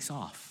he takes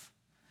off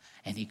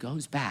and he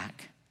goes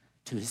back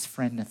to his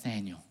friend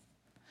Nathaniel.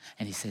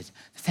 And he says,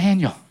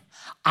 Nathaniel,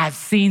 I've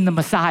seen the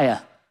Messiah.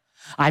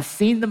 I've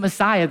seen the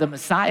Messiah. The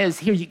Messiah is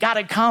here. You got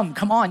to come.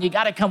 Come on. You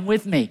got to come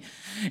with me.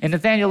 And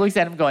Nathaniel looks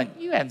at him going,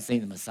 you haven't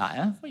seen the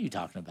Messiah. What are you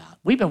talking about?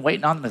 We've been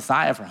waiting on the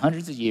Messiah for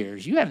hundreds of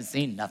years. You haven't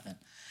seen nothing.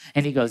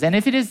 And he goes, and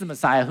if it is the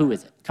Messiah, who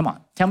is it? Come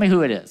on, tell me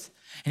who it is.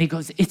 And he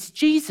goes, it's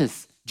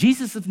Jesus,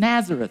 Jesus of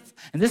Nazareth.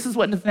 And this is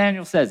what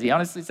Nathaniel says. He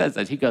honestly says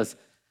that. He goes,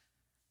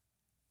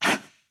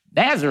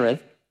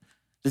 Nazareth?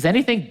 Does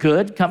anything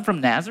good come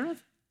from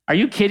Nazareth? Are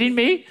you kidding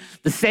me?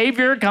 The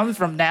Savior comes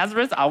from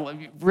Nazareth?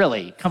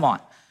 Really? Come on.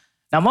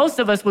 Now, most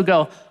of us would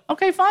go,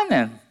 okay, fine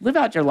then. Live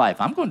out your life.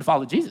 I'm going to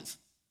follow Jesus.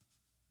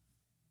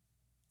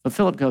 But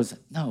Philip goes,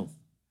 no,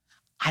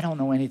 I don't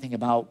know anything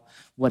about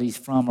what he's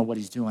from or what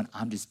he's doing.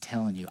 I'm just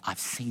telling you, I've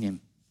seen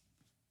him.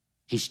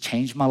 He's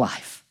changed my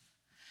life.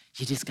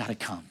 You just got to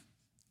come.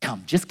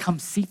 Come, just come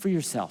see for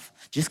yourself.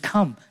 Just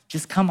come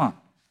on.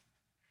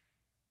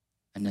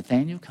 And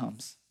Nathaniel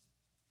comes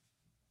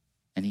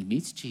and he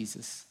meets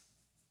Jesus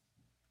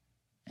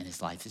and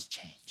his life is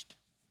changed.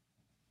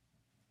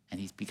 And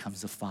he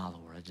becomes a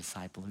follower, a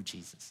disciple of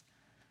Jesus.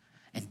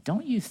 And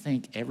don't you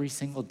think every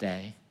single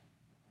day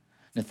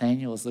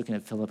Nathaniel is looking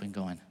at Philip and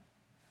going,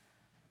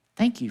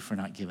 thank you for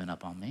not giving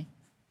up on me.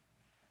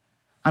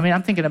 I mean,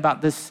 I'm thinking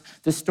about this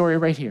story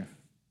right here.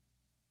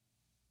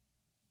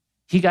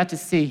 He got to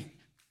see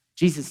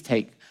Jesus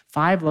take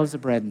 5 loaves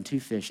of bread and 2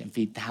 fish and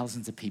feed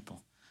thousands of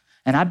people.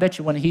 And I bet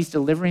you when he's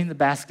delivering the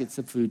baskets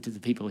of food to the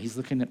people, he's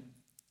looking at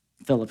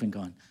Philip and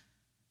going,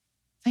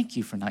 thank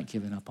you for not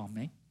giving up on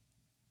me.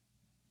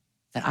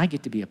 That I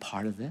get to be a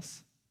part of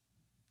this.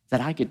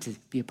 That I get to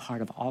be a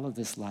part of all of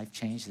this life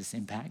change, this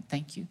impact.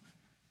 Thank you.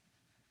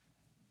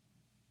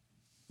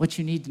 What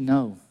you need to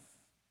know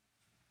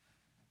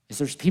is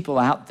there's people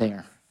out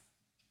there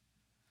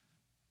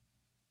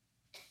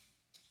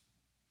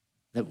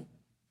that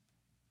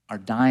are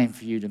dying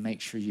for you to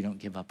make sure you don't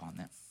give up on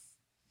them.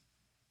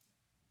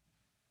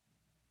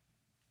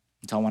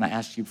 And so I want to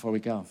ask you before we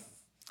go,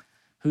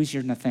 who's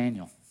your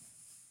Nathaniel?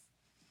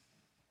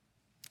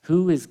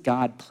 Who is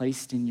God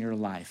placed in your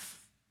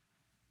life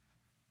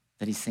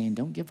that he's saying,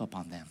 don't give up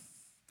on them.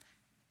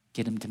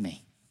 Get them to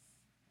me.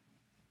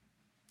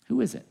 Who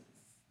is it?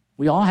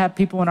 We all have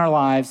people in our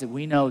lives that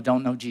we know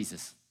don't know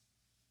Jesus.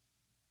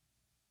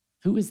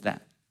 Who is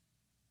that?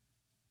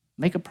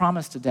 Make a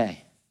promise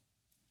today.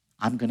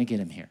 I'm going to get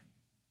him here.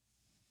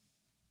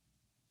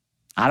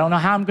 I don't know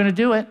how I'm going to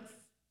do it,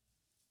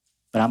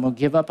 but I'm going to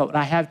give up what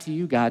I have to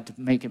you, God, to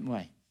make it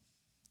way.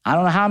 I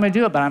don't know how I'm going to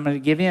do it, but I'm going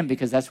to give in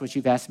because that's what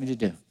you've asked me to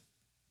do.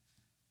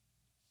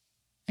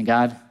 And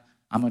God,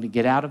 I'm going to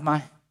get out of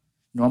my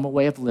normal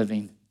way of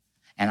living,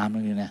 and I'm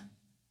going to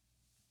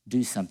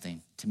do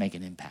something to make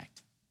an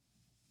impact.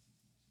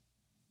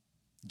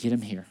 Get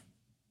him here.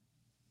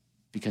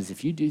 Because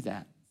if you do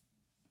that,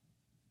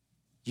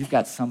 you've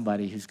got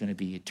somebody who's going to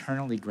be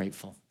eternally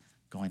grateful,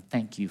 going,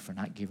 thank you for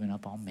not giving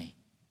up on me.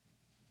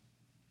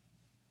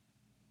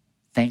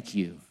 Thank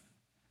you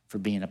for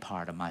being a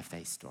part of my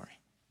faith story.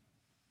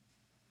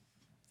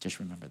 Just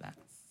remember that.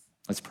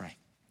 Let's pray.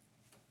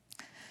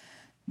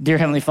 Dear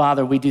Heavenly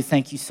Father, we do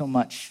thank you so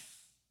much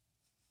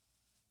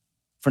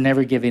for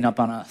never giving up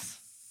on us.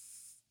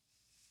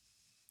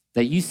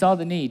 That you saw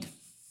the need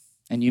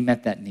and you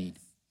met that need.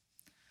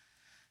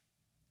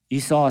 You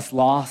saw us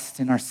lost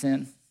in our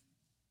sin.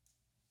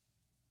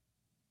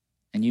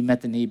 And you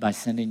met the need by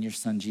sending your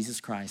son, Jesus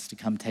Christ, to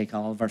come take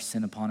all of our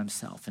sin upon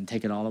himself and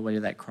take it all the way to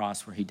that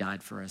cross where he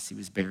died for us. He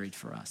was buried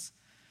for us.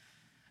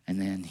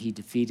 And then he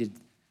defeated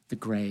the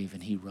grave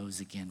and he rose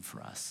again for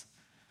us.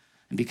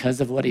 And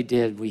because of what he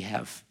did, we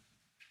have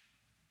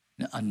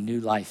a new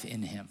life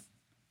in him.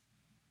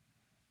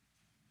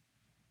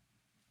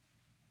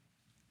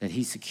 That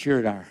he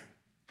secured our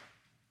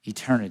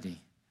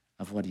eternity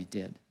of what he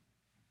did.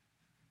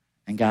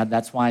 And God,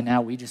 that's why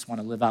now we just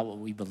want to live out what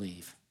we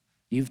believe.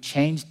 You've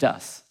changed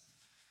us,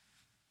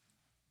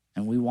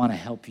 and we want to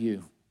help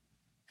you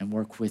and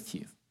work with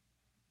you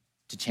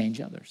to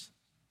change others.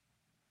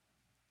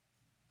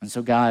 And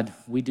so, God,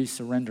 we do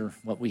surrender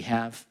what we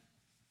have.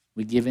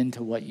 We give in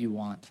to what you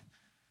want,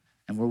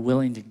 and we're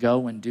willing to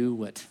go and do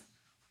what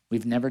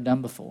we've never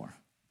done before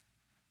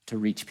to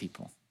reach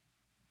people.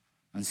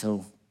 And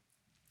so,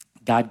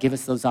 God, give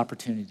us those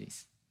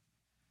opportunities.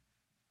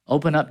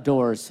 Open up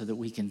doors so that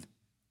we can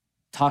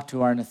talk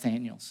to our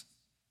Nathaniels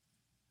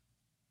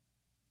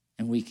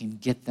and we can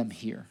get them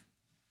here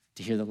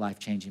to hear the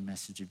life-changing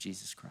message of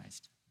Jesus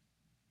Christ.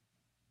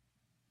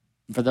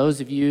 And for those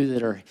of you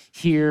that are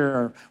here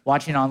or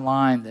watching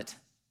online that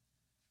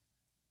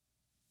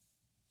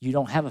you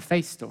don't have a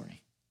faith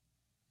story,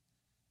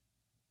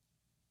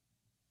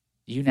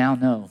 you now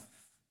know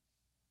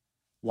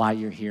why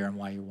you're here and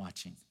why you're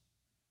watching.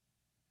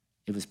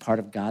 It was part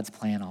of God's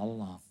plan all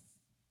along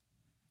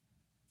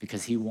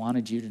because he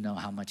wanted you to know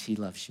how much he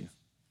loves you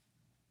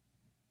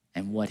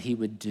and what he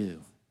would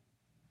do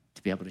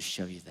to be able to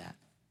show you that.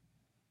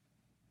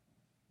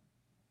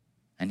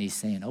 And he's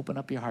saying, open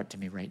up your heart to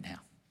me right now.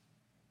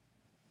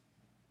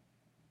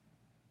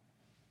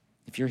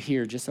 If you're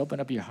here, just open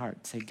up your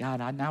heart. Say,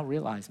 God, I now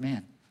realize,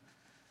 man,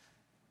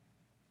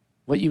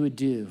 what you would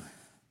do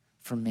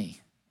for me.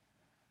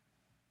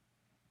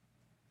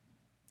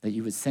 That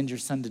you would send your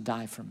son to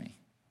die for me.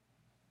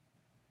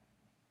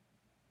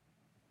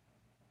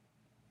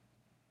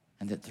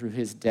 And that through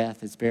his death,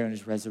 his burial, and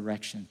his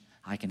resurrection,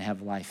 I can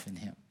have life in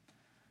him.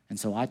 And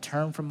so I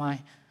turn from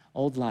my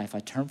old life, I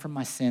turn from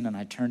my sin, and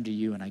I turn to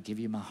you, and I give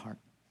you my heart.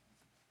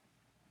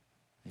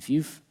 If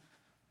you've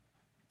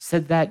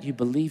said that, you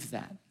believe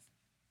that,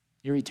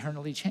 you're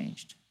eternally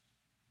changed.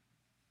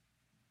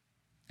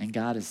 And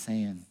God is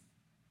saying,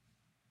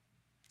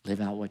 live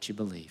out what you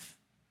believe,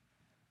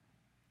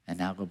 and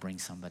now go bring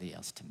somebody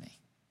else to me.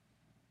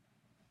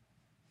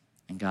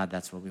 And God,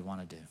 that's what we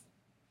want to do.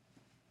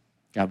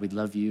 God, we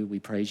love you, we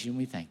praise you, and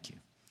we thank you.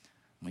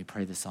 And we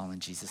pray this all in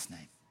Jesus'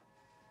 name.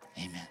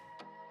 Amen.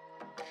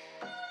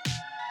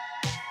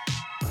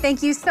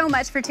 Thank you so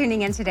much for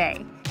tuning in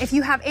today. If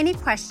you have any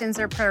questions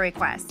or prayer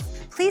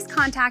requests, please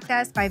contact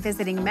us by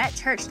visiting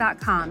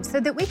metchurch.com so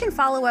that we can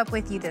follow up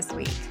with you this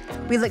week.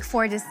 We look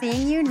forward to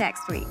seeing you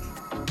next week.